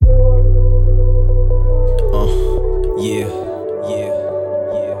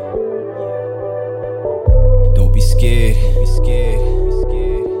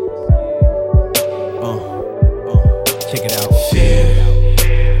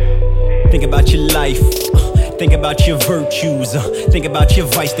life. Think about your virtues. Think about your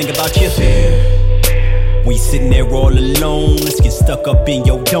vice. Think about your fear. When you sitting there all alone, let's get stuck up in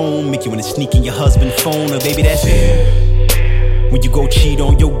your dome. Make you wanna sneak in your husband's phone, or baby, that's fear. When you go cheat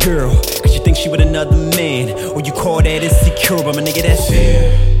on your girl, cause you think she with another man, or you call that insecure, but my nigga, that's fear.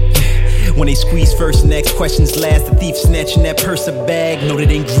 When they squeeze first and ask questions last, the thief snatching that purse or bag. Know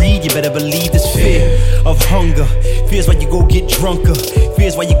that ain't greed, you better believe this fear of hunger. Fears why you go get drunker.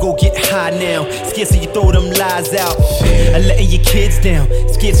 Fears why you go get high now. Scared so you throw them lies out and letting your kids down.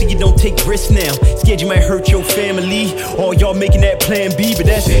 Scared so you don't take risks now. Scared you might hurt your family, or y'all making that plan B. But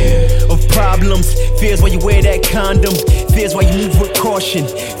that's of problems. Fears why you wear that condom. Fears why you move with caution.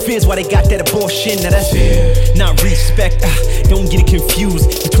 Fears why they got that abortion. Now that's not respect. Don't get it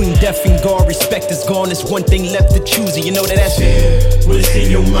confused between death and God. Respect is gone, there's one thing left to choose, and you know that that's fear. When it's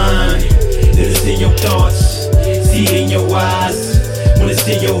in your mind, then it's in your thoughts. See it in your eyes, when it's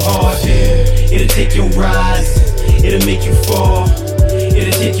in your heart. It'll take your rise, it'll make you fall.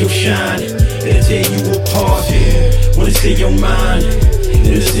 It'll take your shine, it'll tear you apart. When it's in your mind,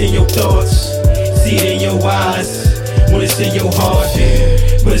 then it's in your thoughts. See it in your eyes, when it's in your heart.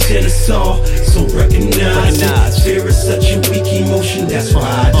 But it's in us all, so recognize it. Fear is such a weak emotion, that's why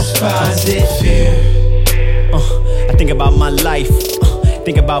I despise it. Fear. I think about my life,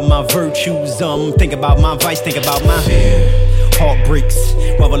 think about my virtues, think about my vice, think about my heartbreaks.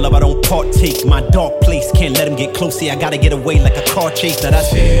 Whether love I don't partake, my dark place, can't let him get close. See, I gotta get away like a car chase. Now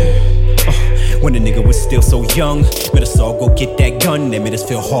that's fear. When the nigga was still so young, made us all go get that gun. That made us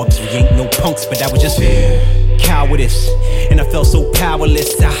feel hard cause we ain't no punks, but that was just fear. Cowardice, and I felt so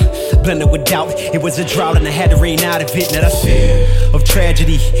powerless. I blended with doubt, it was a drought and I had to rain out of it. Now that's fear of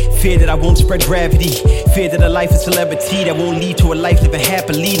tragedy, fear that I won't spread gravity, fear that a life is celebrity that won't lead to a life living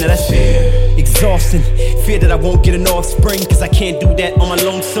happily. Now that's fear, exhausting, fear that I won't get an offspring, cause I can't do that on my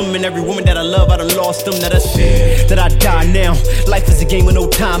lonesome. And every woman that I love, I done lost them. Now that's fear that I die now. Life is a game with no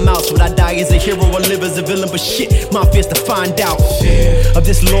timeouts. Would I die as a hero or live as a villain? But shit, my fear's to find out. Fear of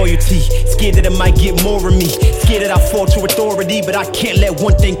this loyalty, scared that it might get more of me, scared that I fall to authority, but I can't let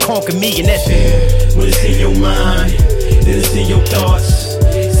one thing conquer me, and that's fear. When it's in your mind, then it's in your thoughts.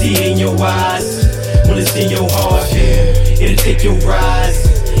 See it in your eyes, when it's in your heart. It'll take your rise,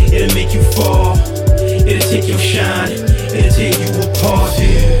 it'll make you fall. It'll take your shine, it'll tear you apart.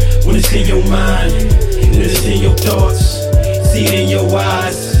 When it's in your mind, then it's in your thoughts. See it in your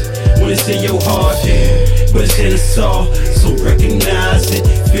eyes, when it's in your heart. But it's in us all, so recognize it.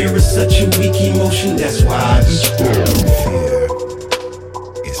 Fear is such a weak emotion, that's why I despise fear.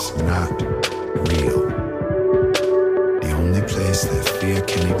 It's not real. The only place that fear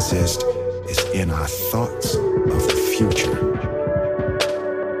can exist is in our thoughts of the future.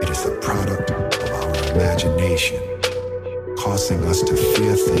 It is the product of our imagination, causing us to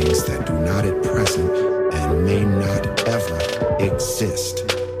fear things that do not at present and may not ever exist.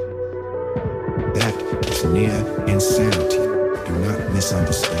 That is near insanity. Do not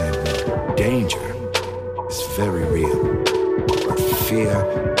misunderstand me. Danger is very real, but fear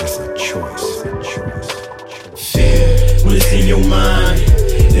is a choice. Fear, when it's in your mind,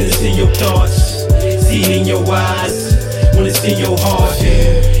 then it's in your thoughts. See it in your eyes, when it's in your heart.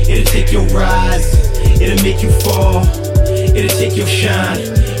 It'll take your rise, it'll make you fall. It'll take your shine,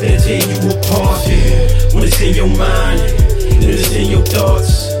 it'll tear you apart. When it's in your mind, then it's in your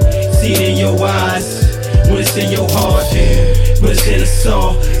thoughts. See it in your eyes, when it's in your heart. But it's in us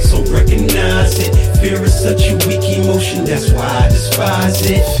all, so recognize it. Fear is such a weak emotion, that's why I despise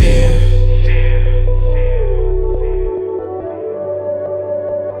it. Fear.